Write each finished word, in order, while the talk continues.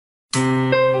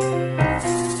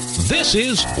This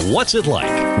is What's It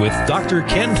Like with Dr.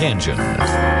 Ken Tangen.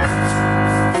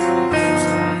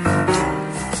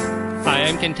 Hi,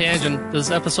 I'm Ken Tangen. This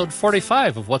is episode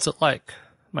 45 of What's It Like.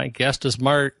 My guest is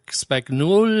Marc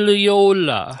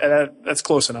Spagnuolo. That's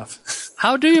close enough.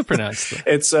 How do you pronounce it?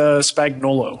 It's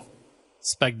Spagnuolo.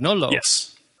 Spagnuolo? Yes.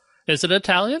 Is it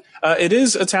Italian? It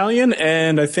is Italian,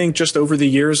 and I think just over the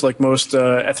years, like most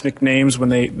ethnic names, when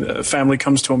the family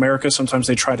comes to America, sometimes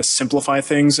they try to simplify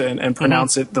things and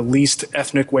pronounce it the least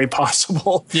ethnic way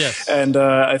possible. Yes. And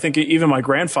I think even my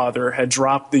grandfather had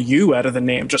dropped the U out of the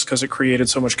name just because it created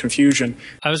so much confusion.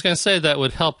 I was going to say that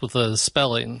would help with the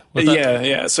spelling.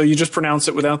 Yeah. So you just pronounce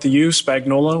it without the U,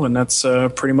 Spagnuolo, and that's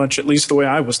pretty much at least the way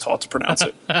I was taught to pronounce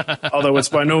it. Although it's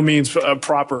by no means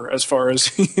proper as far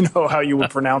as how you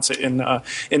would pronounce it in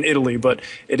Italy, but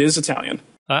it is Italian.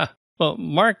 Well,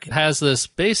 Marc has this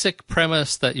basic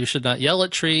premise that you should not yell at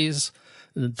trees,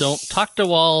 don't talk to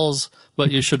walls,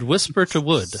 but you should whisper to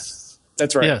wood.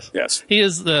 That's right. Yes.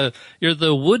 You're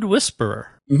the wood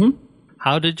whisperer. Mm-hmm.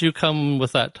 How did you come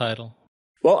with that title?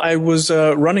 Well, I was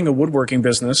running a woodworking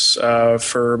business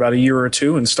for about a year or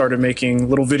two and started making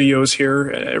little videos here.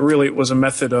 It was a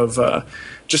method of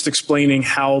just explaining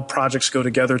how projects go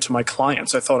together to my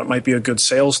clients. I thought it might be a good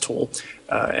sales tool.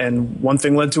 And one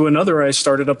thing led to another. I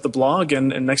started up the blog, and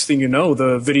next thing you know,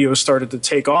 the videos started to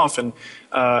take off. And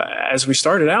as we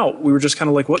started out, we were just kind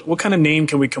of like, what kind of name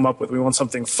can we come up with? We want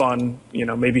something fun,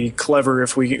 maybe clever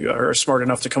if we are smart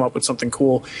enough to come up with something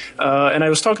cool. And I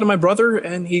was talking to my brother,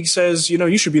 and he says,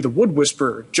 you should be the wood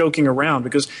whisperer, joking around,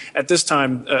 because at this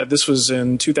time, this was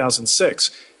in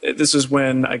 2006. This is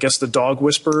when, I guess, the dog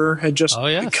whisperer had just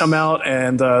come out,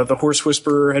 and the horse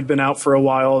whisperer had been out for a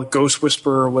while. Ghost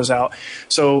whisperer was out.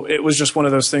 So it was just one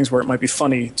of those things where it might be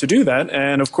funny to do that.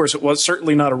 And, of course, it was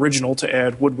certainly not original to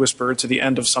add wood whisperer to the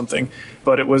end of something.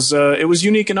 But it was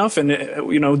unique enough,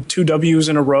 and, two W's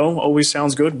in a row always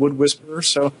sounds good, wood whisperer.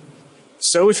 So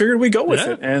we figured we'd go with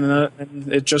it,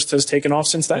 and it just has taken off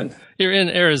since then. You're in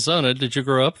Arizona. Did you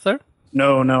grow up there?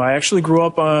 No. I actually grew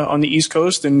up on the East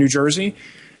Coast in New Jersey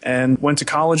and went to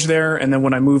college there. And then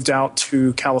when I moved out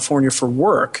to California for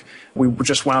work, we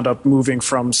just wound up moving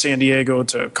from San Diego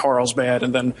to Carlsbad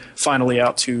and then finally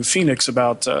out to Phoenix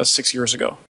about 6 years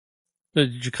ago.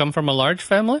 Did you come from a large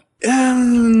family?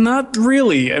 Not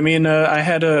really. I mean, I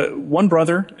had one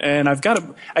brother, and I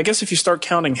guess if you start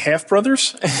counting half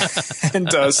brothers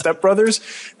and step brothers,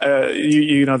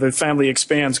 the family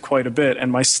expands quite a bit.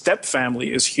 And my step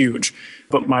family is huge,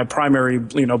 but my primary,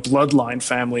 bloodline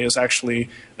family is actually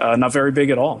not very big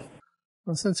at all.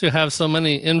 Well, since you have so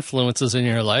many influences in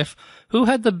your life, who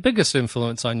had the biggest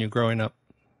influence on you growing up?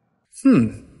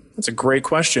 That's a great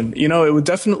question. It would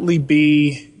definitely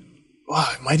be.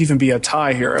 It might even be a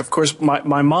tie here. Of course,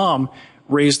 my mom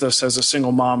raised us as a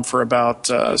single mom for about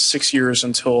 6 years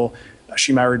until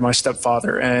she married my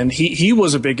stepfather. And he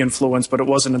was a big influence, but it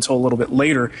wasn't until a little bit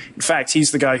later. In fact,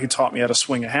 he's the guy who taught me how to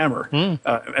swing a hammer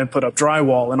and put up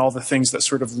drywall and all the things that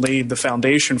sort of laid the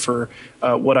foundation for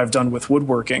what I've done with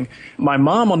woodworking. My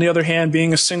mom, on the other hand,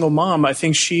 being a single mom, I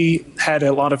think she had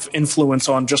a lot of influence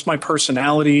on just my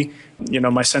personality,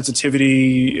 my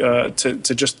sensitivity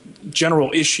to just general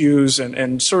issues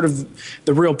and sort of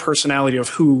the real personality of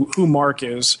who Marc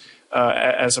is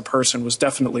as a person was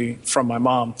definitely from my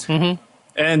mom. Mm-hmm.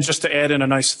 And just to add in a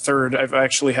nice third, I've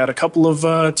actually had a couple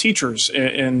of teachers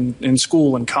in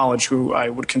school and college who I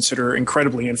would consider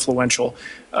incredibly influential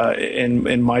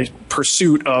in my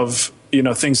pursuit of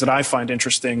things that I find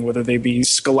interesting, whether they be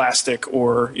scholastic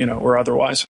or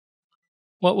otherwise.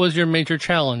 What was your major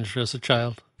challenge as a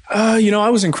child? I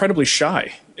was incredibly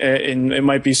shy, and it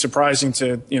might be surprising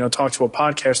to, talk to a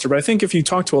podcaster, but I think if you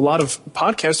talk to a lot of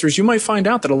podcasters, you might find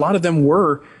out that a lot of them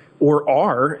were or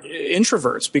are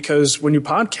introverts, because when you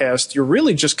podcast, you're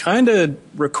really just kind of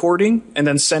recording and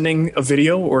then sending a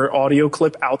video or audio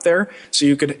clip out there. So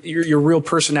your real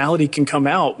personality can come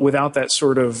out without that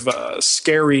sort of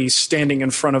scary standing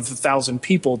in front of 1,000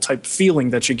 people type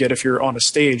feeling that you get if you're on a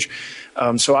stage.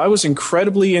 So I was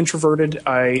incredibly introverted.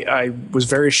 I was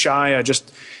very shy.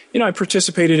 I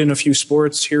participated in a few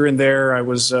sports here and there. I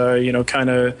was, kind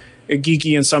of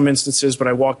geeky in some instances, but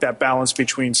I walked that balance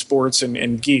between sports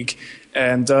and geek.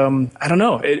 And I don't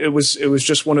know. It was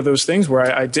just one of those things where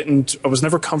I was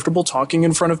never comfortable talking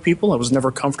in front of people. I was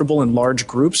never comfortable in large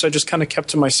groups. I just kind of kept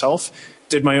to myself,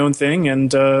 did my own thing,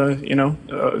 and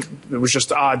it was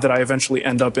just odd that I eventually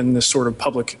end up in this sort of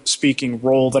public speaking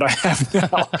role that I have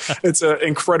now. It's an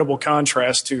incredible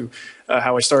contrast to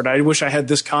how I started. I wish I had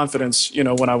this confidence,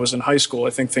 when I was in high school. I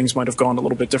think things might have gone a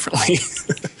little bit differently.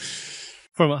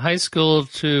 From high school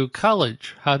to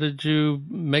college, how did you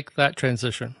make that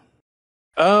transition?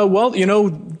 Well,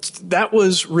 that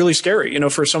was really scary,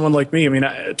 for someone like me. I mean,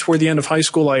 toward the end of high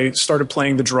school, I started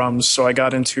playing the drums. So I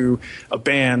got into a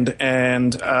band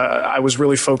and I was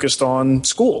really focused on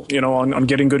school, on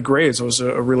getting good grades. I was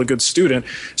a really good student.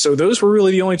 So those were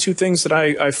really the only two things that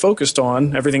I focused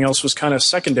on. Everything else was kind of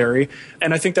secondary.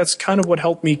 And I think that's kind of what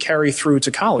helped me carry through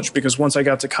to college, because once I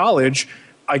got to college,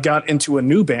 I got into a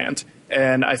new band.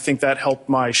 And I think that helped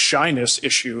my shyness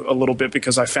issue a little bit,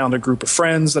 because I found a group of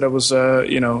friends that I was,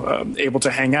 able to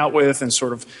hang out with, and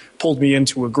sort of pulled me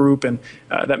into a group, and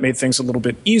that made things a little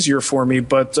bit easier for me.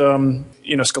 But,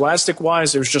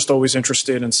 scholastic-wise, I was just always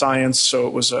interested in science, so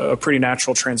it was a pretty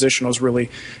natural transition.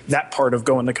 That part of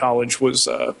going to college was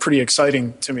pretty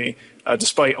exciting to me,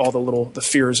 despite all the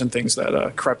fears and things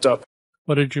that crept up.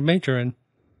 What did you major in?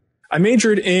 I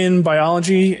majored in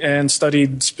biology and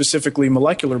studied specifically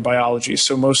molecular biology.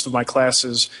 So most of my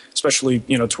classes, especially,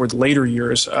 toward the later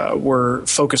years, were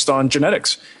focused on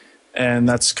genetics. And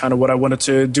that's kind of what I wanted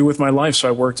to do with my life. So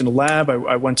I worked in a lab.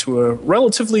 I went to a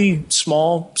relatively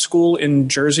small school in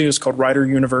Jersey. It was called Rider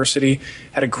University.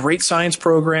 Had a great science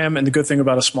program. And the good thing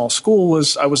about a small school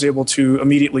was I was able to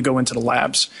immediately go into the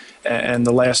labs. And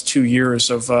the last 2 years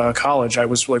of college, I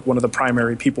was like one of the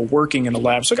primary people working in the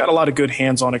lab. So I got a lot of good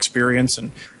hands-on experience,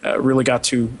 and really got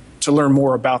to learn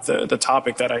more about the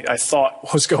topic that I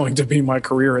thought was going to be my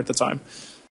career at the time.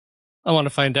 I want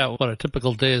to find out what a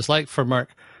typical day is like for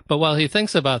Marc. But while he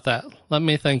thinks about that, let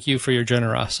me thank you for your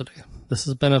generosity. This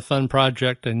has been a fun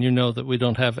project, and you know that we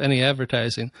don't have any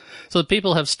advertising. So the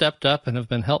people have stepped up and have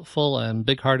been helpful and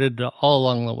big-hearted all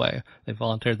along the way. They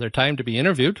volunteered their time to be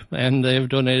interviewed, and they've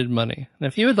donated money. And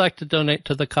if you would like to donate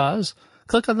to the cause,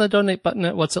 click on the donate button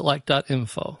at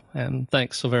whatsitlike.info. And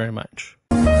thanks so very much.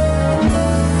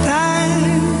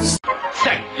 Thanks.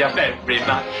 Thank you very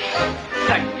much.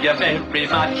 Thank you very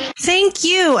much. Thank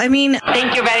you.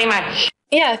 Thank you very much.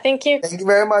 Yeah, thank you. Thank you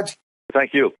very much.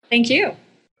 Thank you. Thank you.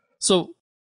 So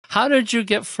how did you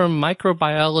get from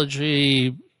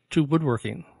microbiology to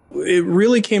woodworking? It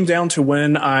really came down to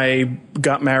when I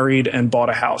got married and bought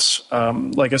a house.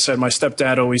 Like I said, my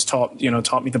stepdad always taught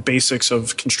me the basics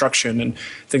of construction and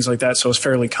things like that. So I was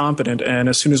fairly competent. And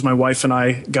as soon as my wife and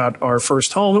I got our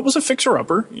first home, it was a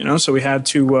fixer-upper, so we had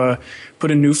to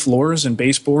put in new floors and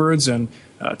baseboards and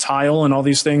tile and all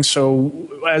these things. So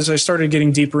as I started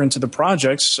getting deeper into the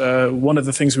projects, one of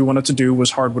the things we wanted to do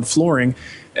was hardwood flooring.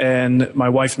 And my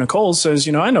wife, Nicole, says,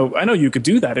 I know you could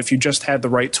do that if you just had the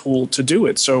right tool to do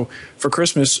it. So for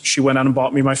Christmas, she went out and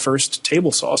bought me my first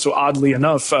table saw. So oddly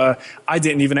enough, I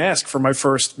didn't even ask for my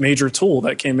first major tool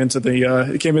that came into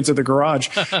the garage.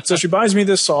 So she buys me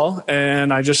this saw,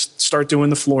 and I just start doing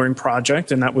the flooring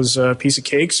project, and that was a piece of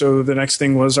cake. So the next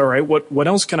thing was, all right, what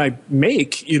else can I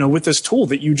make, with this tool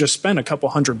that you just spent a couple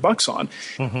 $100 on?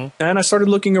 Mm-hmm. And I started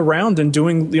looking around and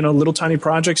doing, little tiny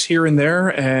projects here and there,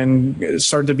 and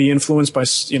started to be influenced by,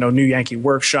 New Yankee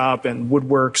Workshop and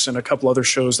Woodworks and a couple other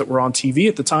shows that were on TV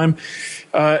at the time.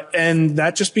 And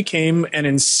that just became an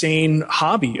insane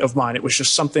hobby of mine. It was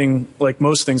just something, like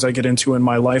most things I get into in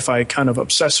my life, I kind of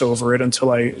obsess over it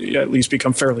until I at least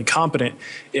become fairly competent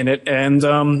in it. And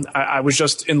I was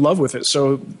just in love with it.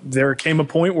 So there came a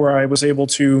point where I was able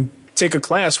to take a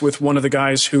class with one of the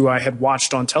guys who I had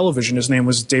watched on television. His name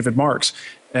was David Marc.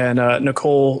 And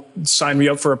Nicole signed me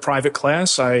up for a private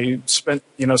class. I spent,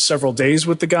 several days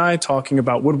with the guy talking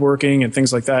about woodworking and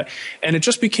things like that. And it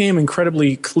just became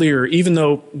incredibly clear, even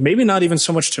though maybe not even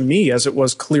so much to me as it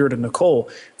was clear to Nicole,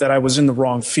 that I was in the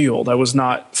wrong field. I was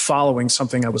not following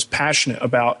something I was passionate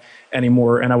about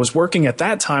anymore. And I was working at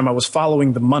that time, I was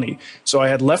following the money. So I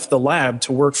had left the lab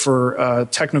to work for a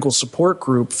technical support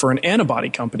group for an antibody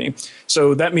company.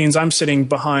 So that means I'm sitting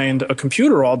behind a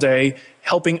computer all day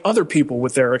helping other people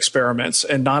with their experiments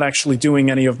and not actually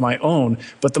doing any of my own.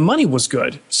 But the money was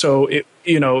good. So it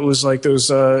was like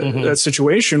that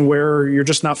situation where you're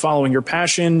just not following your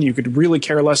passion. You could really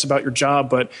care less about your job,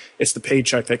 but it's the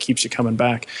paycheck that keeps you coming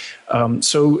back.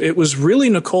 So it was really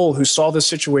Nicole who saw this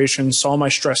situation, saw my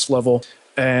stress level,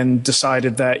 and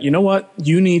decided that,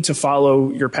 you need to follow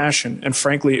your passion. And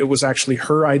frankly, it was actually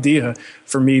her idea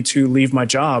for me to leave my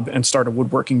job and start a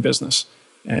woodworking business.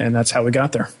 And that's how we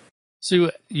got there.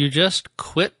 So you just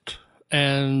quit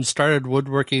and started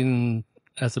woodworking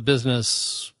as a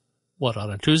business,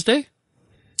 on a Tuesday?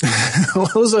 Well,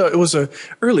 it was a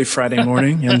early Friday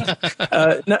morning, and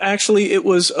no, actually, it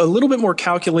was a little bit more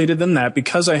calculated than that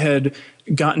because I had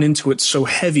gotten into it so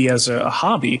heavy as a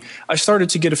hobby. I started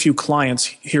to get a few clients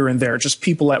here and there, just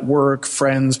people at work,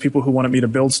 friends, people who wanted me to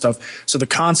build stuff. So the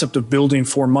concept of building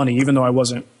for money, even though I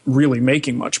wasn't really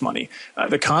making much money,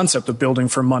 the concept of building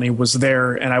for money was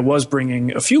there, and I was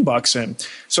bringing a few bucks in.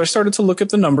 So I started to look at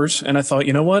the numbers, and I thought,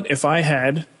 you know what, if I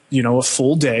had a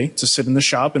full day to sit in the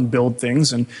shop and build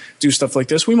things and do stuff like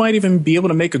this, we might even be able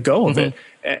to make a go of it.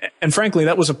 And frankly,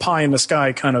 that was a pie in the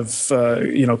sky kind of,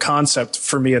 concept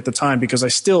for me at the time, because I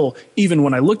still, even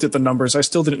when I looked at the numbers, I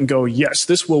still didn't go, yes,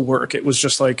 this will work. It was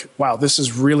just like, wow, this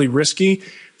is really risky.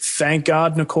 Thank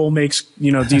God Nicole makes,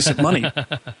 decent money.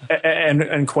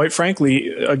 And quite frankly,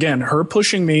 again, her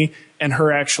pushing me and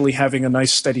her actually having a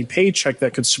nice steady paycheck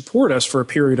that could support us for a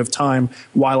period of time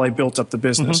while I built up the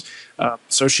business.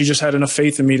 So she just had enough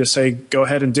faith in me to say, go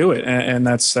ahead and do it. And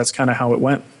that's kind of how it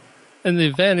went. And the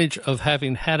advantage of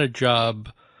having had a job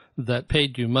that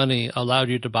paid you money allowed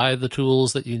you to buy the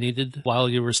tools that you needed while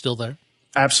you were still there?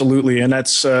 Absolutely. And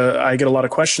that's, I get a lot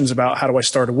of questions about how do I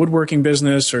start a woodworking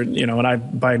business, or, and I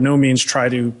by no means try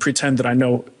to pretend that I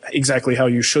know exactly how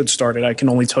you should start it. I can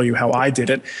only tell you how I did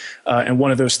it. And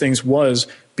one of those things was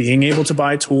being able to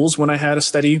buy tools when I had a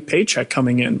steady paycheck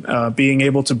coming in, being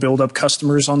able to build up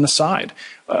customers on the side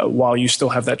while you still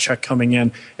have that check coming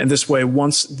in. And this way,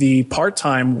 once the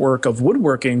part-time work of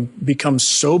woodworking becomes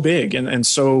so big and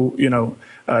so,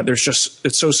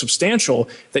 it's so substantial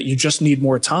that you just need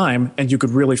more time and you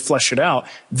could really flesh it out.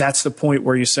 That's the point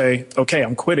where you say, okay,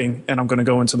 I'm quitting and I'm going to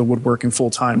go into the woodworking full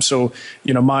time. So,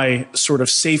 my sort of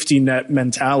safety net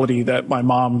mentality that my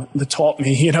mom taught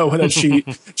me, that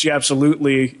she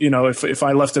absolutely, if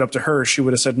I left it up to her, she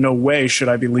would have said, no way should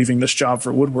I be leaving this job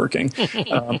for woodworking.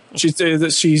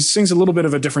 She sings a little bit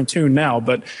of a different tune now,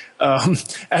 but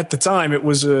at the time it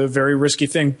was a very risky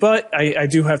thing. But I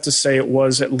do have to say it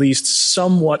was at least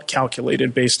somewhat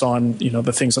calculated based on,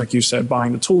 the things like you said,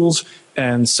 buying the tools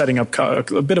and setting up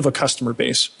a bit of a customer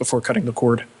base before cutting the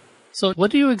cord. So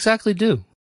what do you exactly do?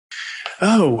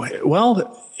 Oh,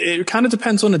 well, it kind of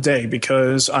depends on the day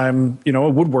because I'm, a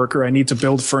woodworker. I need to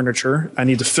build furniture. I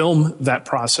need to film that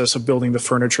process of building the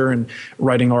furniture and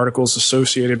writing articles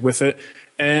associated with it.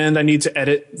 And I need to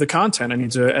edit the content. I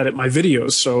need to edit my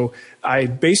videos. So I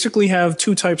basically have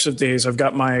two types of days. I've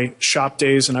got my shop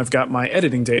days and I've got my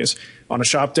editing days. On a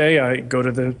shop day, I go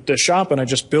to the shop and I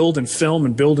just build and film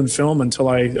until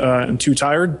I am too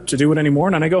tired to do it anymore,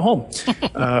 and then I go home.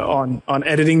 On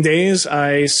editing days,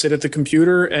 I sit at the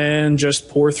computer and just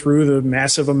pour through the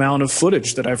massive amount of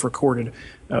footage that I've recorded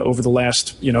over the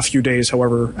last few days,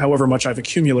 however much I've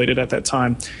accumulated at that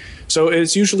time. So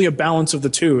it's usually a balance of the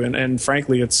two, and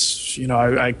frankly, it's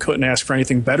I couldn't ask for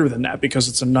anything better than that because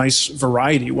it's a nice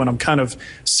variety. When I'm kind of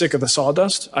sick of the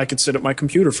sawdust, I could sit at my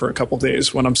computer for a couple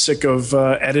days. When I'm sick of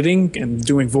editing and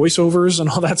doing voiceovers and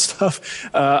all that stuff,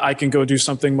 I can go do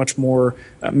something much more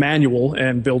manual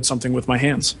and build something with my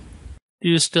hands. Do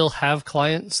you still have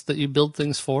clients that you build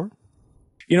things for?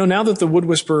 Now that the Wood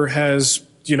Whisperer has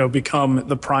become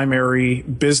the primary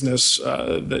business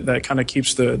that kind of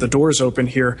keeps the doors open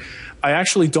here, I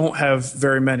actually don't have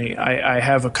very many. I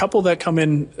have a couple that come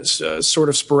in sort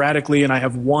of sporadically, and I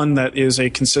have one that is a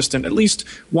consistent, at least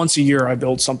once a year I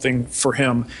build something for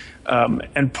him.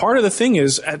 And part of the thing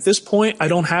is, at this point, I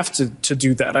don't have to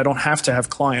do that. I don't have to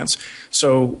have clients.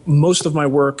 So most of my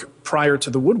work prior to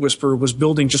the Wood Whisperer was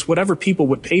building just whatever people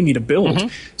would pay me to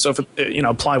build. So if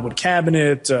a plywood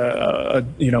cabinet,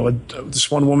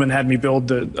 this one woman had me build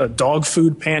a dog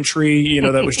food pantry,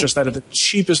 that was just out of the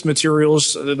cheapest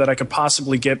materials that I could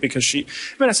possibly get because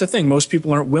that's the thing. Most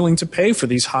people aren't willing to pay for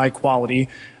these high quality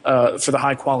for the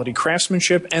high quality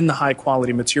craftsmanship and the high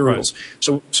quality materials.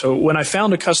 Right. So when I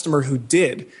found a customer who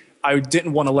did, I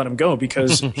didn't want to let him go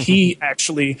because he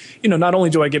actually, not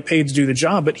only do I get paid to do the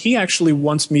job, but he actually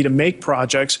wants me to make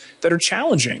projects that are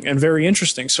challenging and very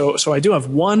interesting. So I do have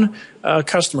one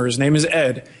customer. His name is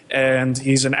Ed, and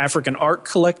he's an African art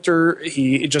collector.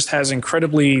 He just has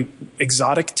incredibly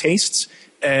exotic tastes,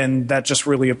 and that just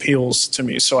really appeals to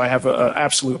me. So I have an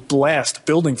absolute blast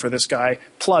building for this guy.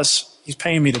 Plus, he's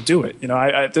paying me to do it.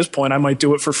 At this point, I might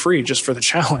do it for free just for the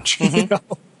challenge.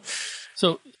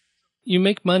 So you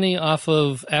make money off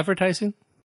of advertising?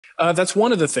 That's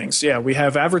one of the things. Yeah, we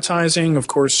have advertising. Of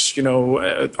course,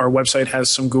 our website has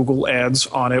some Google ads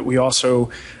on it. We also,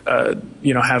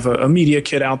 have a media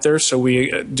kit out there. So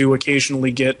we do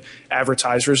occasionally get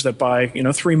advertisers that buy,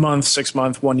 3-month,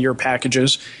 6-month, 1-year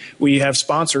packages. We have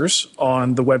sponsors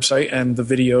on the website and the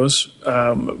videos,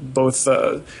 both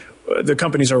The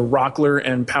companies are Rockler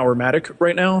and Powermatic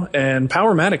right now. And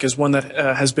Powermatic is one that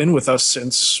has been with us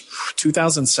since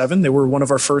 2007. They were one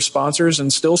of our first sponsors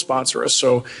and still sponsor us.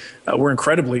 So we're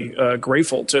incredibly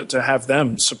grateful to have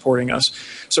them supporting us.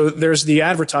 So there's the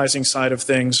advertising side of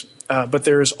things, but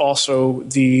there's also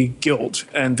the Guild.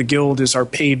 And the Guild is our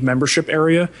paid membership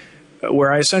area,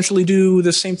 where I essentially do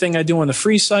the same thing I do on the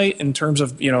free site in terms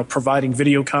of, providing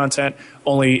video content,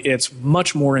 only it's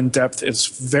much more in depth. It's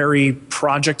very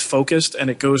project focused, and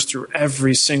it goes through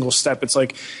every single step.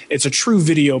 It's a true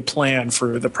video plan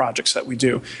for the projects that we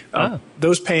do.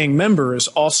 Those paying members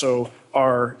also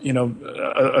are,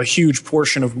 a huge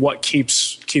portion of what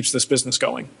keeps this business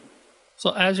going.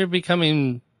 So as you're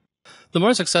becoming, the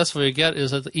more successful you get,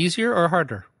 is it easier or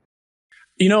harder?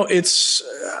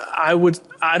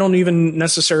 I don't even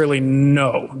necessarily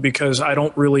know, because I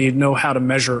don't really know how to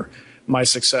measure my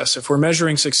success. If we're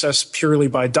measuring success purely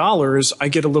by dollars, I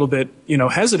get a little bit,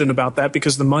 hesitant about that,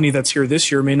 because the money that's here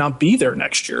this year may not be there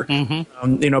next year.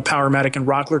 Powermatic and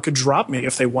Rockler could drop me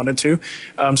if they wanted to.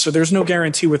 So there's no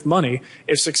guarantee with money.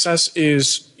 If success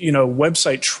is,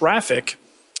 website traffic,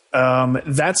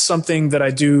 that's something that I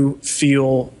do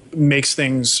feel makes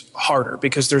things harder,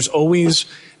 because there's always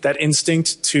that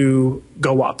instinct to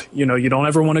go up. You don't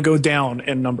ever want to go down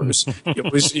in numbers. You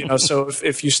always, so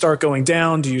if you start going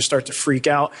down, do you start to freak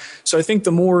out? So I think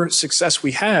the more success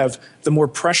we have, the more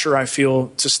pressure I feel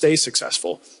to stay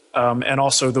successful. And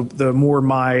also the more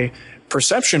my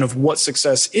perception of what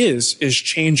success is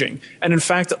changing. And in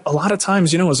fact, a lot of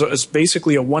times, as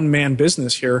basically a one-man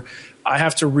business here, I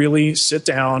have to really sit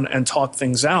down and talk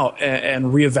things out and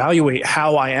reevaluate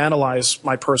how I analyze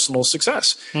my personal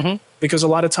success. Because a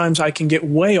lot of times I can get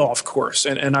way off course.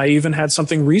 And I even had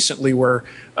something recently where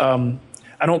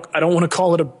I don't want to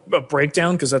call it a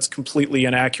breakdown, because that's completely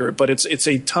inaccurate, but it's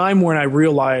a time when I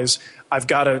realize I've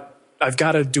got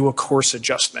to do a course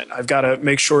adjustment. I've got to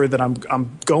make sure that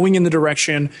I'm going in the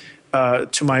direction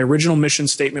to my original mission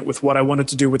statement with what I wanted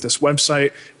to do with this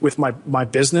website, with my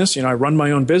business. I run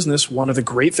my own business. One of the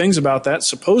great things about that,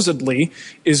 supposedly,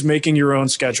 is making your own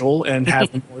schedule and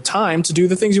having more time to do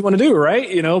the things you want to do,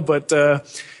 right? But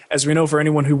as we know, for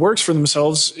anyone who works for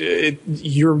themselves,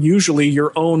 you're usually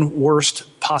your own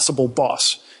worst possible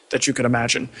boss that you could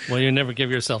imagine. Well, you never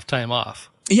give yourself time off.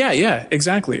 Yeah,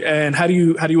 exactly. And how do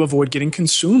you avoid getting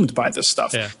consumed by this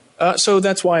stuff? Yeah. So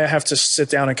that's why I have to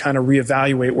sit down and kind of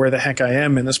reevaluate where the heck I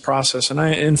am in this process. And I,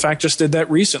 in fact, just did that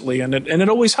recently. And it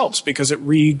always helps, because it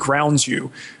re-grounds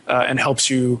you and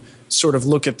helps you sort of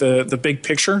look at the big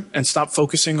picture and stop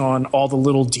focusing on all the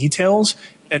little details,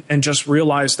 and just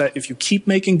realize that if you keep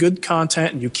making good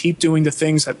content and you keep doing the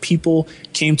things that people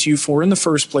came to you for in the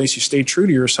first place, you stay true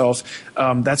to yourself,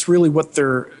 that's really what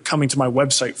they're coming to my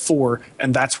website for,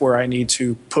 and that's where I need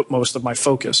to put most of my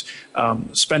focus.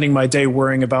 Spending my day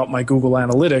worrying about my Google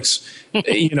Analytics,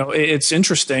 it's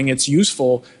interesting, it's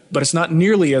useful, but it's not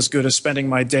nearly as good as spending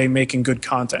my day making good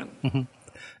content.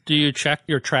 Do you check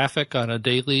your traffic on a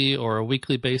daily or a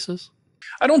weekly basis?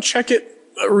 I don't check it.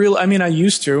 I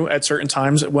used to at certain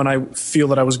times when I feel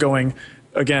that I was going,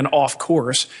 again, off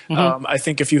course. I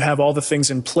think if you have all the things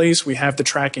in place, we have the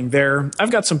tracking there. I've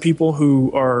got some people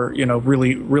who are,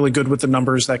 really, really good with the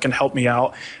numbers that can help me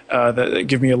out, that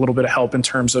give me a little bit of help in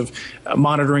terms of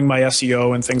monitoring my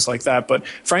SEO and things like that. But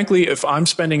frankly, if I'm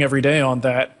spending every day on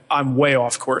that, I'm way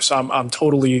off course. I'm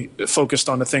totally focused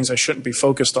on the things I shouldn't be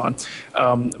focused on.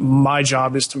 My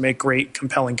job is to make great,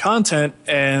 compelling content,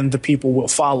 and the people will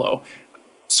follow.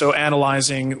 So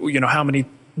analyzing, how many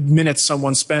minutes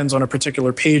someone spends on a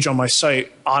particular page on my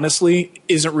site, honestly,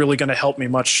 isn't really going to help me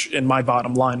much in my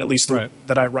bottom line, at least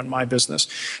that I run my business.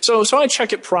 So I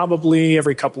check it probably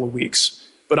every couple of weeks.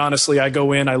 But honestly, I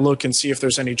go in, I look and see if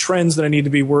there's any trends that I need to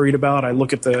be worried about. I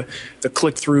look at the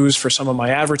click-throughs for some of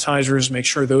my advertisers, make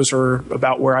sure those are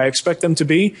about where I expect them to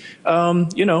be.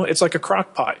 It's like a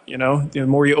crock pot, The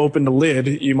more you open the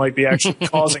lid, you might be actually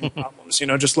causing problems.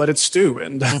 Just let it stew,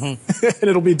 and, and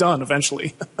it'll be done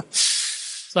eventually.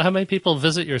 So how many people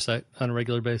visit your site on a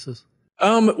regular basis?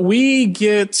 We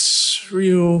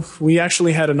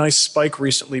actually had a nice spike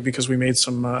recently because we made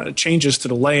some changes to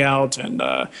the layout and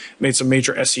made some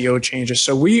major SEO changes.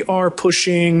 So we are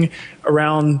pushing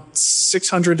around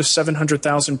 600 to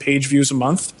 700,000 page views a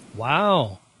month.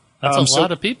 Wow. That's a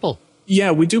lot of people.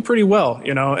 Yeah, we do pretty well,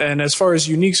 and as far as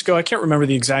uniques go, I can't remember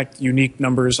the exact unique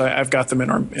numbers. I've got them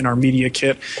in our media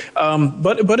kit.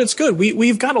 But it's good.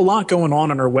 We've got a lot going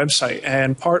on our website,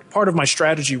 and part of my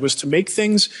strategy was to make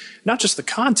things, not just the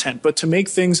content, but to make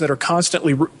things that are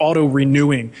constantly auto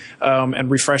renewing,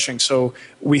 and refreshing. So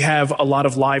we have a lot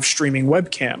of live streaming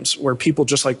webcams where people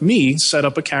just like me set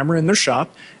up a camera in their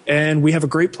shop, and we have a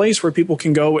great place where people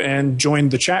can go and join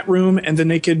the chat room, and then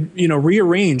they could,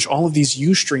 rearrange all of these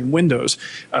Ustream windows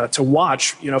to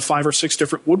watch, 5 or 6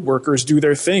 different woodworkers do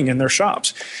their thing in their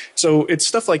shops. So it's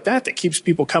stuff like that that keeps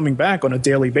people coming back on a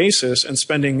daily basis and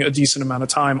spending a decent amount of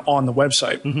time on the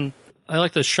website. Mm-hmm. I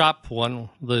like the shop one.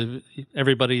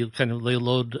 Everybody they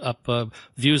load up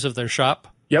views of their shop,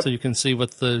 so you can see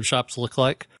what the shops look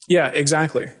like. Yeah,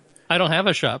 exactly. I don't have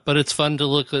a shop, but it's fun to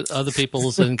look at other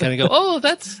people's and kind of go, oh,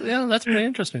 that's pretty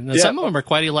interesting. And some of them are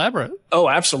quite elaborate. Oh,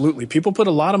 absolutely. People put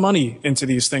a lot of money into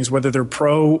these things, whether they're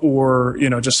pro or,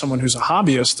 just someone who's a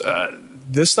hobbyist.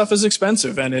 This stuff is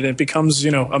expensive, and it becomes,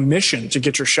 a mission to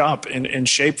get your shop in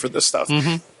shape for this stuff.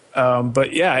 Mm-hmm.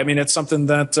 But yeah, I mean, it's something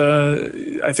that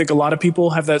I think a lot of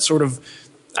people have that sort of,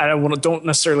 don't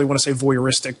necessarily want to say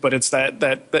voyeuristic, but it's that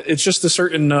it's just a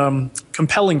certain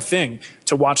compelling thing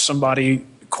to watch somebody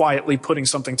quietly putting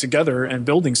something together and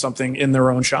building something in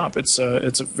their own shop. It's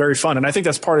very fun, and I think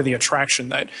that's part of the attraction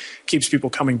that keeps people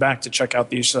coming back to check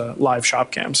out these live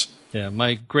shop cams. Yeah,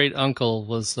 my great uncle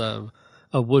was a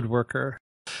woodworker,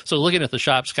 so looking at the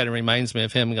shops kind of reminds me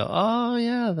of him. And go, oh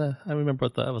yeah, I remember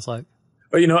what that was like.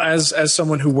 But as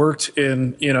someone who worked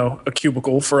in a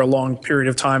cubicle for a long period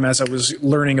of time, as I was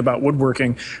learning about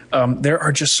woodworking, there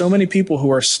are just so many people who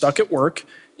are stuck at work.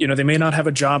 They may not have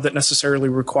a job that necessarily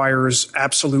requires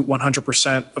absolute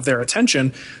 100% of their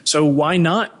attention. So why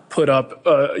not put up,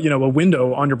 a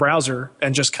window on your browser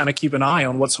and just kind of keep an eye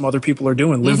on what some other people are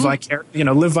doing, live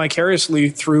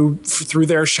vicariously through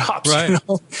their shops. Right.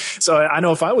 So I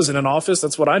know if I was in an office,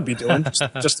 that's what I'd be doing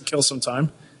just to kill some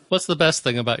time. What's the best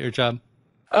thing about your job?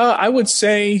 I would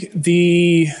say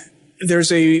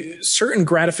there's a certain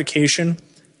gratification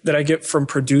that I get from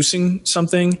producing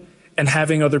something and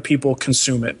having other people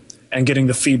consume it and getting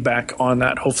the feedback on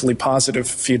that, hopefully positive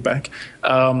feedback.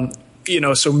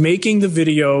 So making the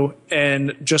video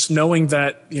and just knowing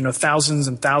that, thousands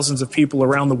and thousands of people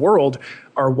around the world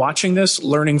are watching this,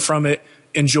 learning from it,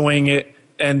 enjoying it,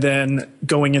 and then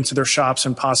going into their shops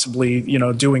and possibly,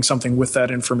 doing something with that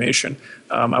information.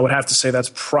 I would have to say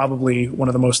that's probably one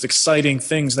of the most exciting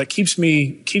things that keeps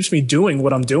me doing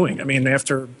what I'm doing. I mean,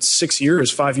 after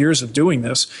 5 years of doing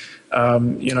this,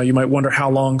 you might wonder how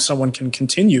long someone can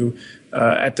continue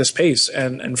at this pace.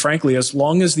 And frankly, as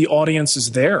long as the audience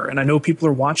is there and I know people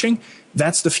are watching,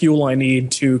 that's the fuel I need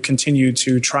to continue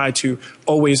to try to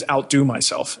always outdo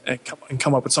myself and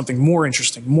come up with something more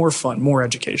interesting, more fun, more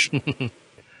education.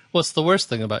 What's the worst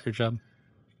thing about your job?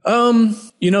 The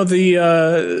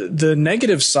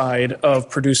negative side of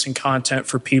producing content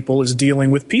for people is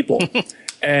dealing with people.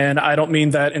 And I don't mean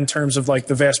that in terms of like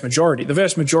the vast majority. The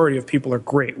vast majority of people are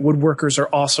great. Woodworkers are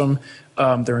awesome.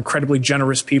 They're incredibly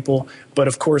generous people. But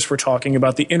of course, we're talking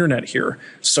about the internet here.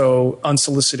 So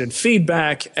unsolicited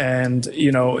feedback and,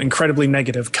 incredibly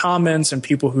negative comments and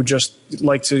people who just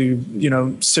like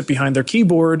to, sit behind their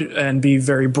keyboard and be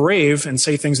very brave and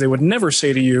say things they would never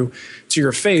say to you to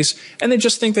your face. And they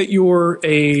just think that you're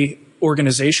a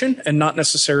organization and not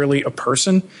necessarily a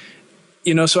person.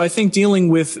 So I think dealing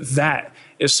with that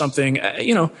is something,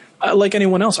 like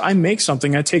anyone else, I make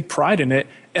something, I take pride in it,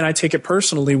 and I take it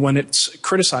personally when it's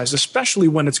criticized, especially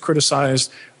when it's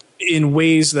criticized in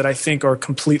ways that I think are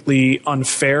completely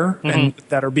unfair and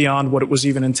that are beyond what it was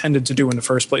even intended to do in the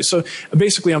first place. So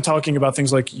basically, I'm talking about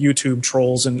things like YouTube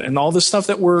trolls and all this stuff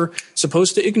that we're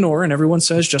supposed to ignore, and everyone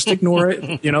says just ignore it,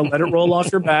 let it roll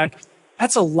off your back.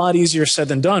 That's a lot easier said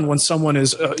than done when someone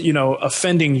is,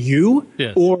 offending you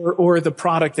or the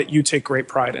product that you take great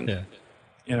pride in. Yeah.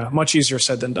 Much easier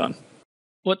said than done.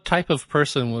 What type of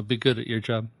person would be good at your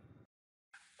job?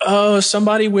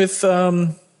 Somebody with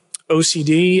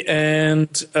OCD and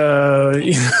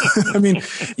I mean,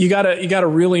 you gotta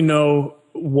really know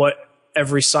what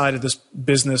every side of this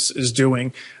business is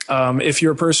doing. If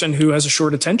you're a person who has a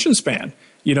short attention span,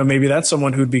 maybe that's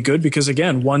someone who'd be good because,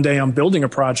 again, one day I'm building a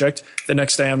project, the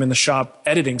next day I'm in the shop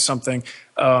editing something.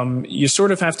 You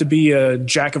sort of have to be a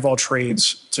jack of all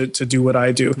trades to do what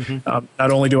I do.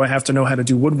 Not only do I have to know how to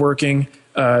do woodworking,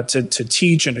 to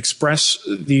teach and express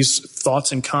these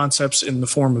thoughts and concepts in the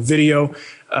form of video.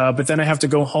 But then I have to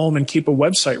go home and keep a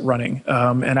website running,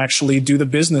 and actually do the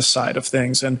business side of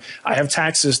things. And I have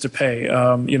taxes to pay.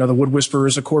 The Wood Whisperer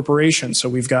is a corporation, so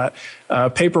we've got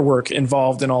paperwork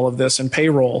involved in all of this and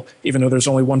payroll, even though there's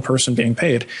only one person being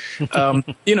paid. So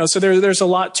there's a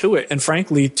lot to it. And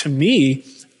frankly, to me,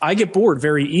 I get bored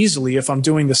very easily if I'm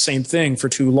doing the same thing for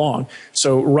too long.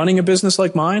 So running a business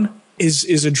like mine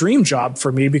is a dream job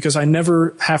for me because I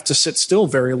never have to sit still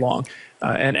very long.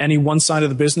 And any one side of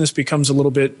the business becomes a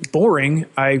little bit boring.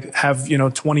 I have,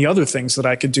 20 other things that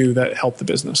I could do that help the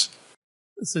business.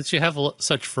 Since you have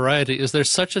such variety, is there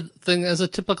such a thing as a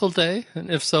typical day?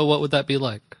 And if so, what would that be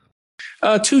like?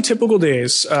 2 typical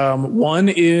days. One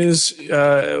is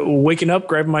waking up,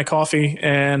 grabbing my coffee,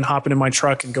 and hopping in my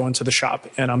truck and going to the shop.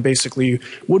 And I'm basically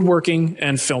woodworking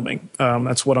and filming.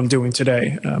 That's what I'm doing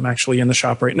today. I'm actually in the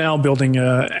shop right now building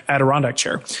a Adirondack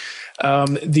chair.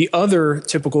 The other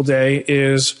typical day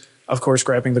is, of course,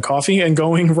 grabbing the coffee and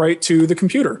going right to the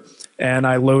computer. And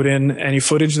I load in any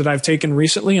footage that I've taken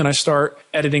recently, and I start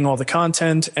editing all the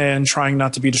content and trying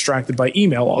not to be distracted by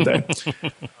email all day.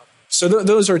 So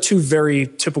those are 2 very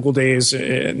typical days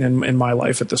in my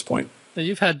life at this point. Now,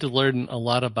 you've had to learn a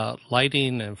lot about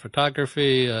lighting and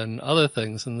photography and other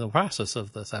things in the process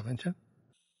of this, haven't you?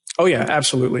 Oh, yeah,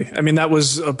 absolutely. I mean, that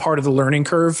was a part of the learning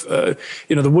curve. The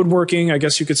woodworking, I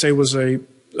guess you could say, was a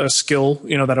skill,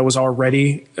 that I was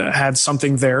already had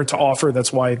something there to offer.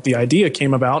 That's why the idea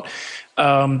came about.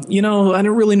 I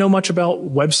didn't really know much about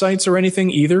websites or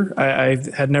anything either. I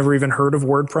had never even heard of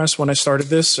WordPress when I started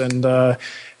this. And,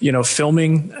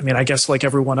 filming, I mean, I guess like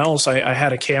everyone else, I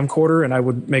had a camcorder and I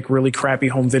would make really crappy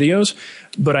home videos,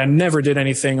 but I never did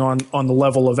anything on the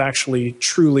level of actually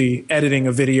truly editing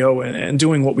a video and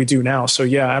doing what we do now. So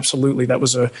yeah, absolutely. That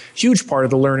was a huge part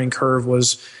of the learning curve,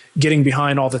 was getting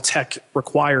behind all the tech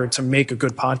required to make a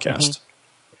good podcast.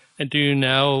 And do you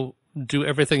now do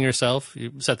everything yourself?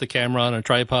 You set the camera on a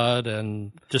tripod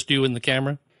and just you and the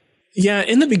camera? Yeah,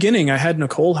 in the beginning, I had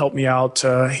Nicole help me out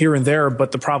here and there,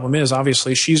 but the problem is,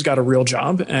 obviously, she's got a real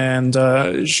job, and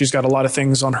she's got a lot of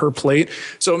things on her plate,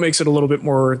 so it makes it a little bit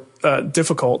more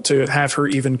difficult to have her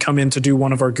even come in to do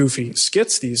one of our goofy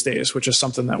skits these days, which is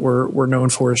something that we're known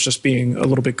for, is just being a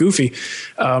little bit goofy.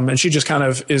 And she just kind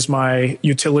of is my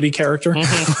utility character.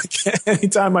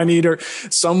 Anytime I need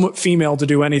some female to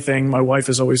do anything, my wife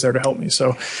is always there to help me.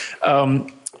 So,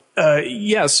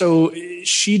 so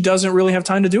she doesn't really have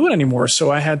time to do it anymore.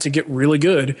 So I had to get really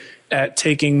good at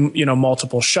taking,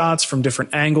 multiple shots from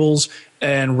different angles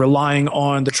and relying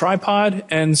on the tripod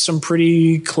and some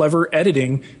pretty clever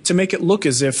editing to make it look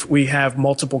as if we have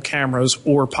multiple cameras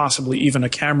or possibly even a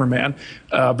cameraman.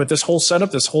 But this whole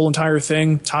setup, this whole entire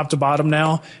thing, top to bottom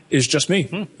now, is just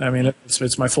me. I mean,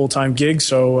 it's my full-time gig.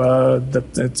 So, I'm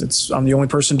the only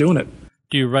person doing it.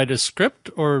 Do you write a script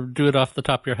or do it off the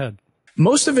top of your head?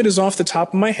 Most of it is off the top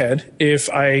of my head. If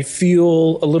I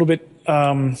feel a little bit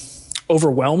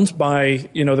overwhelmed by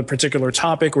the particular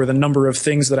topic or the number of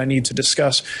things that I need to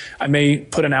discuss, I may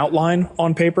put an outline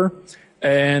on paper.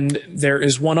 And there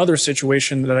is one other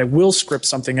situation that I will script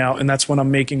something out, and that's when I'm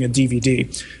making a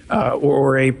DVD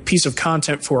or a piece of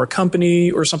content for a company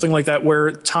or something like that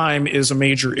where time is a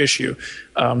major issue.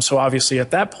 So obviously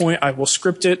at that point, I will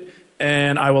script it,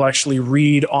 and I will actually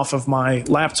read off of my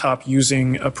laptop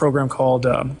using a program called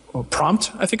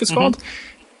Prompt, I think it's called.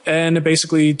 And it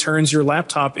basically turns your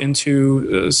laptop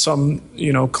into some,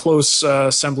 close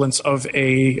semblance of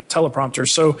a teleprompter.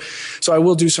 So I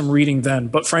will do some reading then.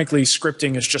 But frankly,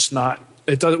 scripting is just not,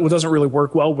 it doesn't really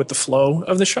work well with the flow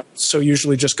of the show. So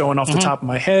usually just going off the top of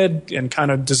my head and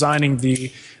kind of designing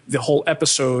the whole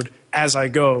episode as I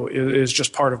go is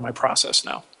just part of my process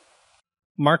now.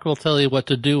 Marc will tell you what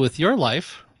to do with your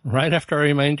life right after I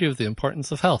remind you of the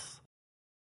importance of health.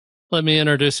 Let me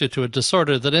introduce you to a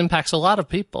disorder that impacts a lot of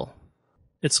people.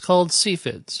 It's called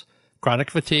CFIDS, chronic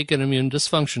fatigue and immune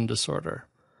dysfunction disorder.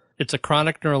 It's a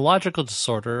chronic neurological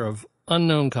disorder of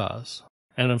unknown cause,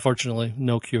 and unfortunately,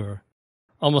 no cure.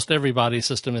 Almost every body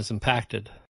system is impacted.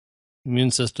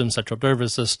 Immune system, central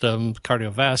nervous system,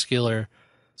 cardiovascular.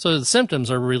 So the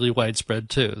symptoms are really widespread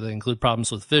too. They include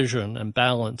problems with vision and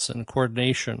balance and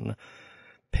coordination,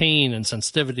 pain and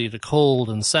sensitivity to cold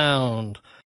and sound.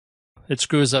 It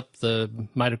screws up the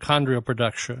mitochondrial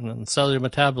production and cellular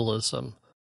metabolism.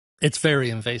 It's very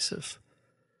invasive.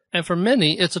 And for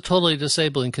many, it's a totally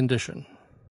disabling condition.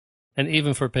 And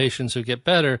even for patients who get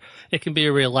better, it can be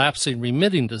a relapsing,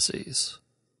 remitting disease.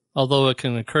 Although it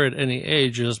can occur at any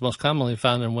age, it is most commonly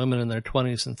found in women in their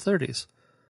 20s and 30s.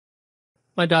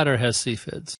 My daughter has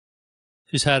CFIDS.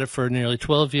 She's had it for nearly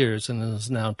 12 years and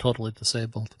is now totally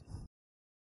disabled.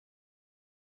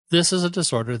 This is a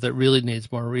disorder that really needs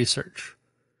more research.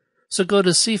 So go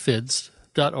to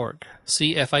cfids.org,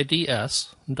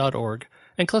 cfids.org,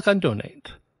 and click on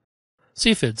Donate.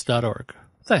 cfids.org.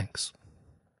 Thanks.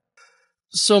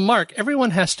 So, Marc,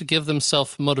 everyone has to give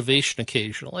themselves motivation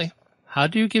occasionally. How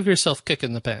do you give yourself a kick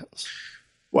in the pants?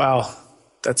 Wow,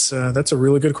 that's a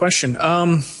really good question.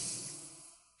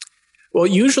 Well,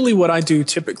 usually what I do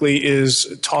typically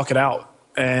is talk it out.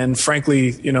 And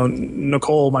frankly,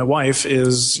 Nicole, my wife,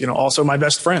 is, also my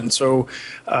best friend. So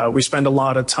we spend a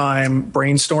lot of time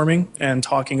brainstorming and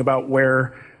talking about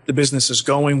where the business is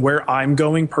going, where I'm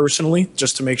going personally,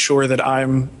 just to make sure that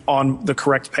I'm on the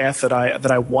correct path that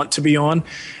I want to be on.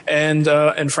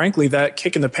 And frankly, that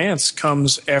kick in the pants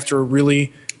comes after a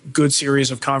really good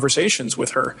series of conversations with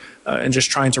her and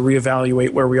just trying to reevaluate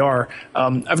where we are.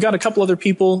 I've got a couple other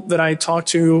people that I talk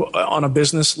to on a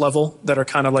business level that are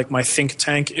kind of like my think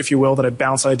tank, if you will, that I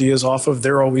bounce ideas off of.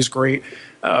 They're always great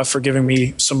for giving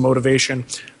me some motivation.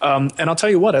 And I'll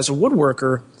tell you what, as a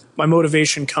woodworker, my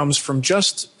motivation comes from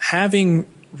just having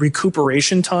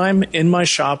recuperation time in my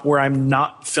shop where I'm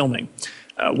not filming.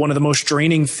 One of the most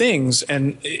draining things,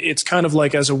 and it's kind of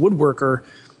like as a woodworker,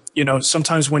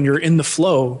 sometimes when you're in the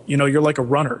flow, you're like a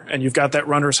runner and you've got that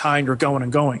runner's high and you're going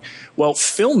and going. Well,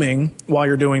 filming while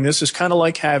you're doing this is kind of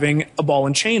like having a ball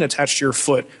and chain attached to your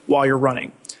foot while you're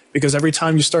running. Because every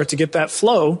time you start to get that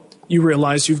flow, you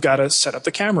realize you've got to set up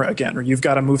the camera again or you've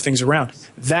got to move things around.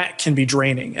 That can be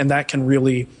draining and that can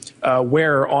really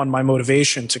wear on my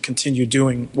motivation to continue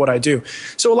doing what I do.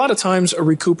 So a lot of times a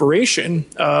recuperation,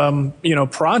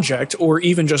 project, or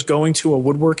even just going to a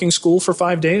woodworking school for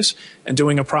 5 days and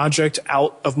doing a project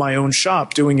out of my own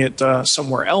shop, doing it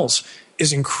somewhere else,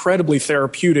 is incredibly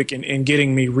therapeutic in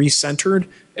getting me recentered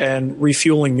and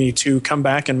refueling me to come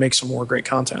back and make some more great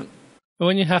content.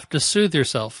 When you have to soothe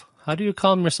yourself, how do you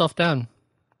calm yourself down?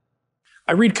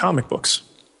 I read comic books.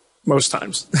 Most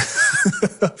times.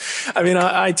 I mean,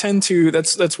 I tend to,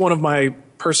 that's one of my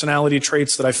personality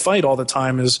traits that I fight all the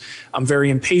time is I'm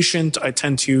very impatient. I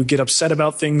tend to get upset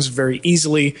about things very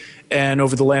easily. And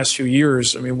over the last few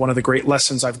years, I mean, one of the great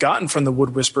lessons I've gotten from the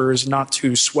Wood Whisperer is not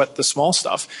to sweat the small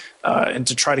stuff and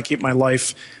to try to keep my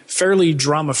life fairly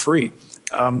drama-free.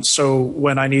 So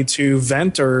when I need to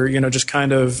vent or, just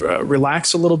kind of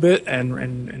relax a little bit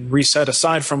and reset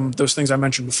aside from those things I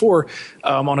mentioned before,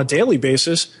 on a daily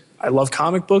basis, I love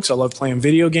comic books. I love playing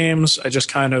video games. I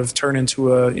just kind of turn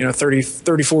into a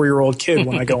 34-year-old kid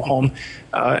when I go home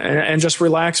and just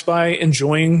relax by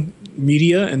enjoying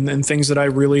media and things that I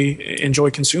really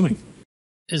enjoy consuming.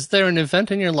 Is there an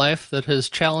event in your life that has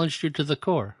challenged you to the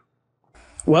core?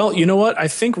 Well, you know what? I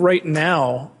think right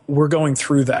now we're going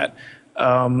through that.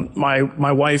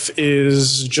 My wife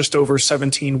is just over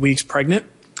 17 weeks pregnant.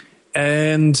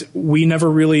 And we never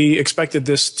really expected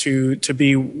this to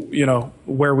be,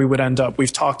 where we would end up.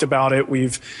 We've talked about it.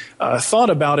 We've thought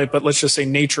about it, but let's just say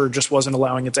nature just wasn't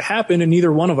allowing it to happen. And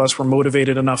neither one of us were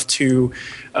motivated enough to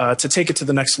take it to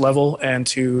the next level and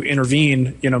to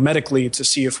intervene, medically to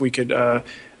see if we could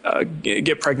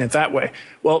get pregnant that way.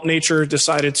 Well, nature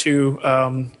decided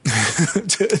to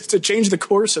to change the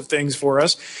course of things for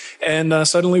us. And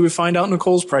suddenly we find out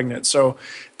Nicole's pregnant. So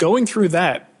going through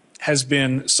that has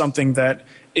been something that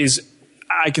is,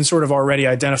 I can sort of already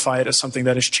identify it as something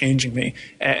that is changing me.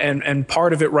 And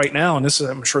part of it right now, and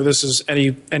I'm sure this is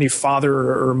any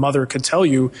father or mother could tell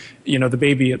you, the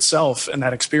baby itself and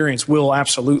that experience will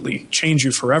absolutely change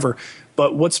you forever.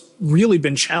 But what's really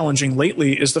been challenging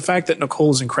lately is the fact that Nicole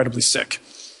is incredibly sick.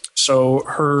 So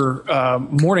her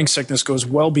morning sickness goes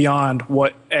well beyond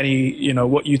what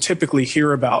what you typically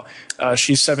hear about.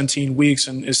 She's 17 weeks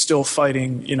and is still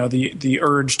fighting, the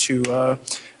urge to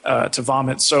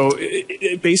vomit. So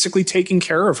basically taking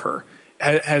care of her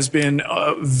has been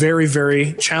very,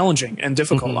 very challenging and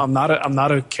difficult. Mm-hmm. I'm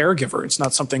not a caregiver. It's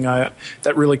not something that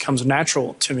really comes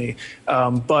natural to me.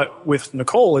 But with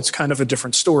Nicole, it's kind of a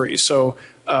different story. So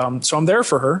I'm there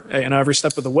for her in every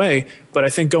step of the way. But I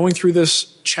think going through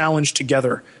this challenge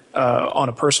together on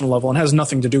a personal level, and has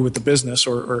nothing to do with the business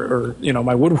or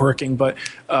my woodworking, but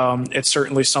it's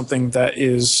certainly something that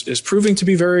is proving to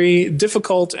be very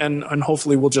difficult, and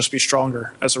hopefully we'll just be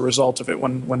stronger as a result of it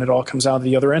when it all comes out of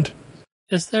the other end.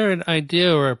 Is there an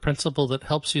idea or a principle that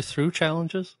helps you through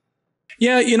challenges?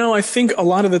 Yeah, I think a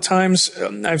lot of the times,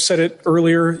 I've said it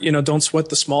earlier, don't sweat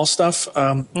the small stuff.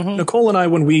 Mm-hmm. Nicole and I,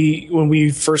 when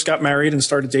we first got married and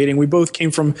started dating, we both came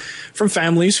from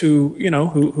families who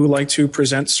like to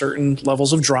present certain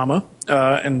levels of drama.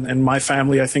 and my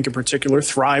family, I think in particular,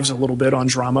 thrives a little bit on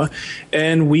drama.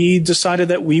 And we decided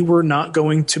that we were not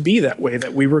going to be that way,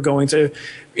 that we were going to,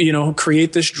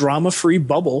 create this drama-free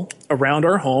bubble around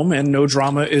our home, and no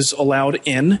drama is allowed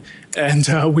in.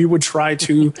 And we would try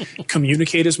to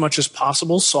communicate as much as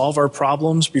possible, solve our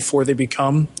problems before they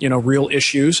become, real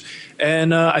issues.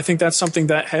 And I think that's something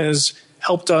that has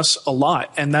helped us a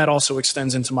lot. And that also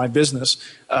extends into my business,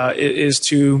 is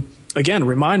to, again,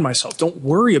 remind myself, don't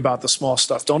worry about the small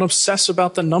stuff. Don't obsess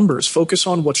about the numbers. Focus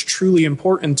on what's truly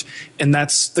important, and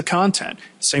that's the content.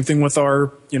 Same thing with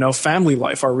our, family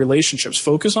life, our relationships.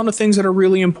 Focus on the things that are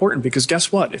really important, because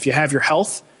guess what? If you have your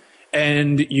health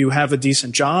and you have a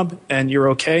decent job and you're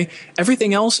okay,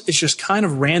 everything else is just kind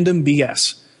of random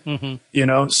BS.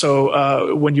 Mm-hmm.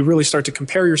 So when you really start to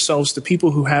compare yourselves to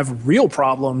people who have real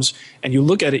problems and you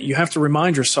look at it, you have to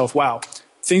remind yourself, wow,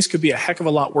 things could be a heck of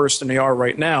a lot worse than they are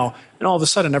right now. And all of a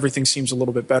sudden, everything seems a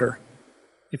little bit better.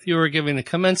 If you were giving a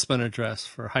commencement address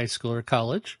for high school or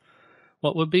college,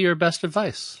 what would be your best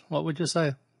advice? What would you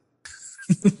say?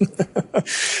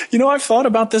 I've thought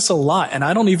about this a lot, and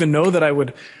I don't even know that I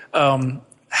would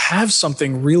have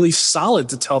something really solid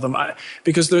to tell them.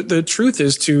 Because the truth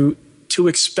is to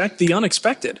expect the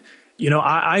unexpected.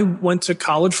 I went to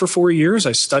college for 4 years.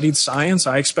 I studied science.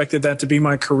 I expected that to be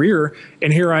my career.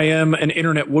 And here I am, an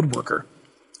internet woodworker.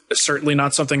 Certainly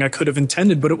not something I could have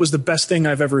intended, but it was the best thing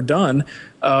I've ever done.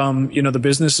 The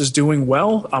business is doing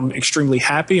well. I'm extremely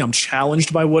happy. I'm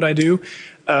challenged by what I do.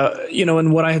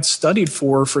 And what I had studied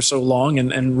for so long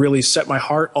and really set my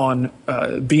heart on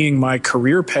being my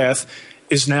career path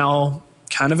is now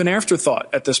kind of an afterthought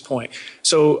at this point.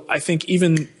 So I think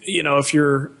even, if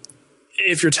you're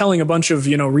telling a bunch of,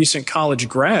 recent college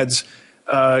grads,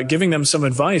 giving them some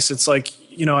advice, it's like,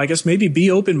 I guess maybe be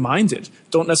open-minded.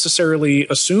 Don't necessarily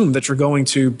assume that you're going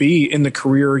to be in the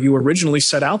career you originally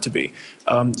set out to be.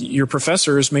 Your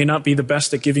professors may not be the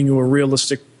best at giving you a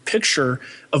realistic picture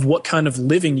of what kind of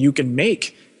living you can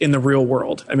make in the real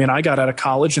world. I mean, I got out of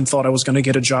college and thought I was going to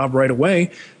get a job right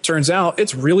away. Turns out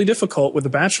it's really difficult with a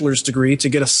bachelor's degree to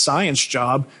get a science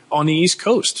job on the East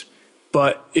Coast.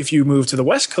 But if you move to the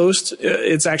West Coast,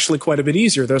 it's actually quite a bit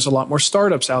easier. There's a lot more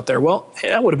startups out there. Well,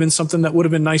 that would have been something that would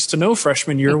have been nice to know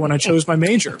freshman year when I chose my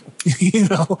major.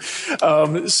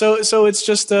 So it's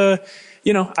just, I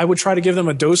would try to give them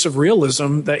a dose of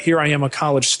realism that here I am, a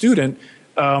college student,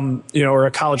 or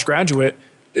a college graduate,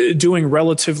 doing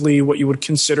relatively what you would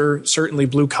consider certainly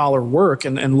blue collar work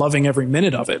and loving every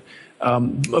minute of it.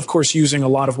 Of course, using a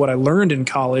lot of what I learned in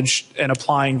college and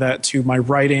applying that to my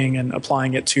writing and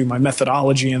applying it to my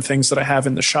methodology and things that I have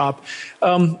in the shop.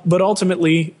 But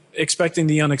ultimately, expecting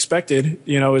the unexpected,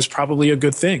 is probably a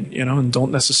good thing, and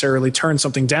don't necessarily turn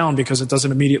something down because it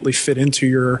doesn't immediately fit into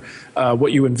your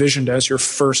what you envisioned as your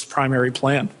first primary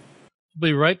plan.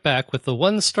 We'll be right back with the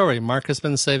one story Marc has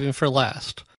been saving for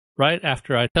last, right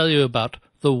after I tell you about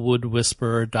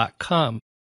thewoodwhisperer.com.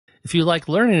 If you like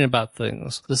learning about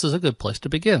things, this is a good place to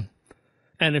begin.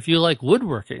 And if you like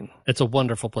woodworking, it's a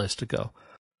wonderful place to go.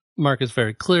 Marc is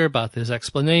very clear about his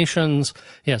explanations.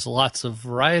 He has lots of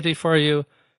variety for you.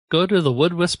 Go to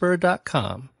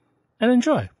thewoodwhisperer.com and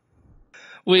enjoy.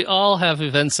 We all have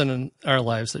events in our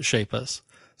lives that shape us.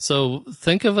 So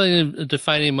think of a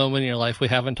defining moment in your life we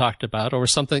haven't talked about, or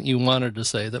something you wanted to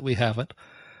say that we haven't.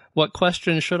 What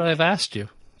question should I have asked you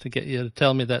to get you to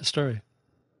tell me that story?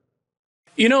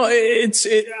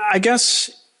 I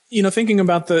guess, thinking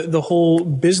about the whole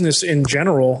business in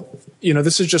general,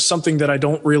 this is just something that I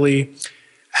don't really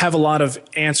have a lot of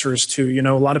answers to.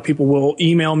 A lot of people will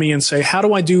email me and say, how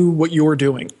do I do what you're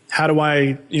doing? How do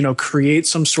I, create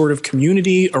some sort of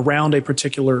community around a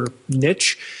particular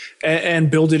niche and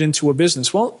build it into a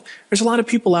business? Well, there's a lot of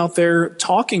people out there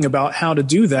talking about how to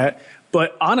do that,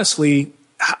 but honestly,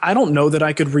 I don't know that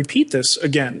I could repeat this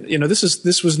again.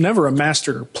 This was never a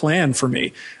master plan for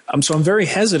me. So I'm very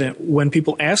hesitant when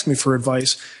people ask me for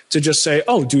advice to just say,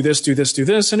 oh, do this, do this, do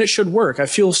this, and it should work. I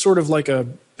feel sort of like a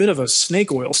bit of a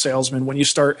snake oil salesman when you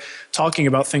start talking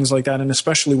about things like that, and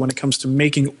especially when it comes to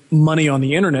making money on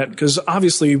the internet, because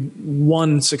obviously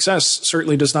one success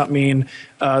certainly does not mean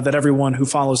that everyone who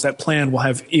follows that plan will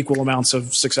have equal amounts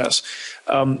of success.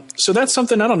 So that's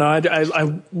something, I don't know, I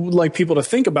would like people to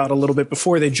think about a little bit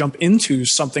before they jump into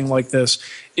something like this,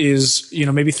 is,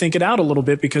 maybe think it out a little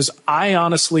bit, because I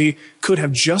honestly could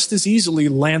have just as easily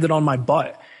landed on my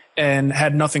butt and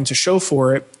had nothing to show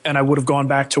for it, and I would have gone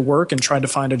back to work and tried to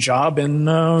find a job and,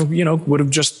 would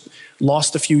have just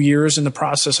lost a few years in the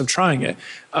process of trying it.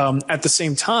 At the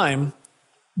same time,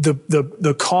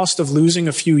 the cost of losing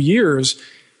a few years,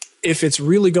 if it's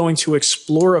really going to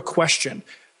explore a question,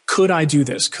 could I do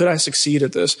this? Could I succeed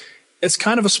at this? it's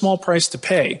kind of a small price to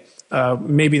pay.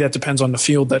 Maybe that depends on the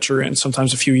field that you're in.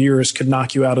 Sometimes a few years could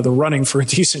knock you out of the running for a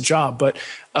decent job. But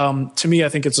to me, I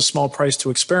think it's a small price to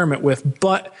experiment with.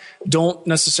 But don't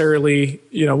necessarily,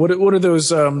 what are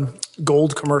those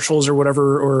gold commercials or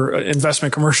whatever, or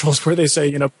investment commercials where they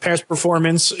say, past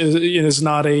performance is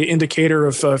not a indicator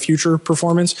of future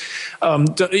performance.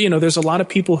 There's a lot of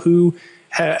people who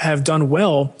have done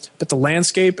well, but the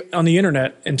landscape on the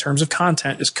internet in terms of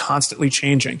content is constantly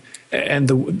changing. And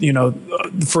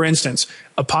for instance,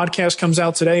 a podcast comes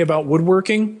out today about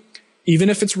woodworking. Even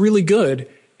if it's really good,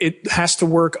 it has to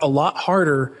work a lot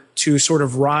harder to sort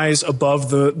of rise above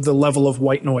the level of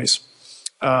white noise.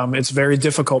 It's very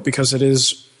difficult because it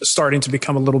is starting to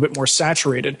become a little bit more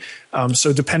saturated.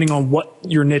 So depending on what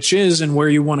your niche is and where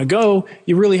you want to go,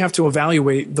 you really have to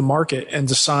evaluate the market and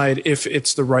decide if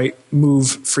it's the right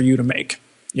move for you to make.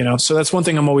 So that's one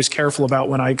thing I'm always careful about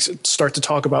when I start to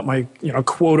talk about my,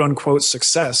 quote unquote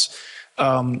success,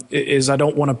 is I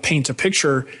don't want to paint a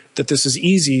picture that this is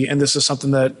easy and this is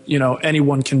something that,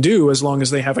 anyone can do as long as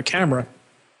they have a camera.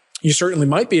 You certainly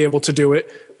might be able to do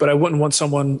it, but I wouldn't want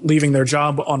someone leaving their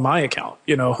job on my account,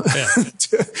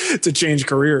 to change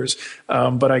careers.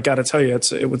 But I got to tell you,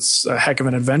 it was a heck of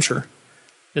an adventure.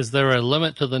 Is there a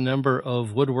limit to the number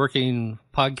of woodworking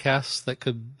podcasts that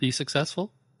could be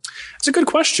successful? It's a good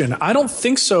question. I don't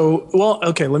think so. Well,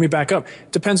 okay, let me back up.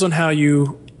 Depends on how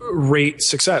you rate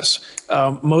success.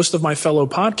 Most of my fellow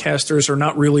podcasters are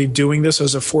not really doing this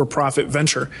as a for-profit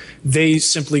venture. They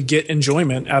simply get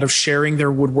enjoyment out of sharing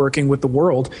their woodworking with the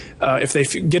world. If they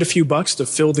get a few bucks to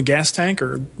fill the gas tank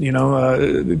or,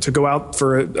 to go out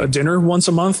for a dinner once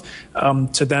a month,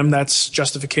 to them, that's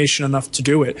justification enough to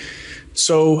do it.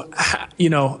 So,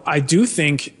 I do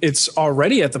think it's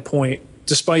already at the point,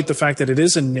 despite the fact that it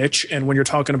is a niche, and when you're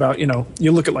talking about,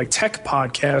 you look at like tech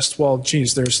podcasts, well,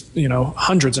 geez, there's,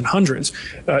 hundreds and hundreds.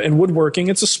 In woodworking,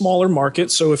 it's a smaller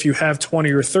market, so if you have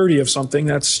 20 or 30 of something,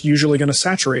 that's usually going to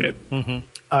saturate it.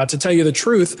 Mm-hmm. To tell you the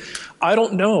truth, I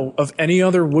don't know of any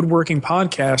other woodworking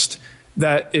podcast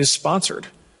that is sponsored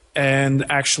and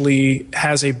actually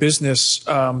has a business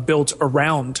built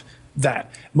around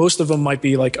that. Most of them might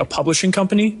be like a publishing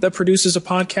company that produces a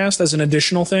podcast as an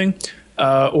additional thing.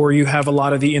 Or you have a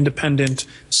lot of the independent,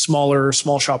 small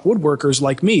shop woodworkers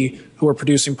like me who are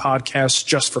producing podcasts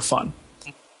just for fun.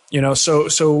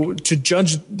 So to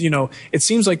judge, it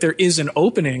seems like there is an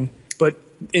opening, but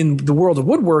in the world of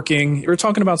woodworking, you're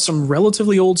talking about some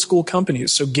relatively old school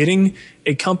companies. So getting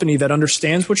a company that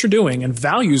understands what you're doing and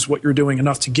values what you're doing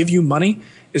enough to give you money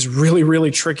is really,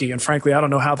 really tricky. And frankly, I don't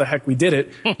know how the heck we did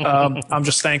it. I'm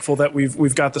just thankful that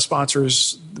we've got the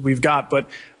sponsors we've got. But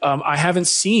I haven't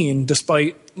seen,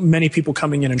 despite many people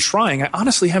coming in and trying, I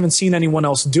honestly haven't seen anyone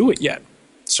else do it yet.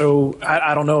 So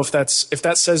I don't know if that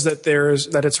says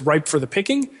that it's ripe for the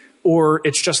picking, or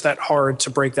it's just that hard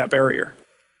to break that barrier.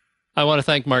 I want to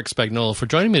thank Marc Spagnuolo for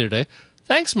joining me today.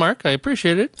 Thanks, Marc. I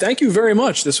appreciate it. Thank you very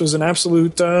much. This was an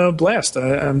absolute blast.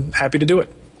 I'm happy to do it.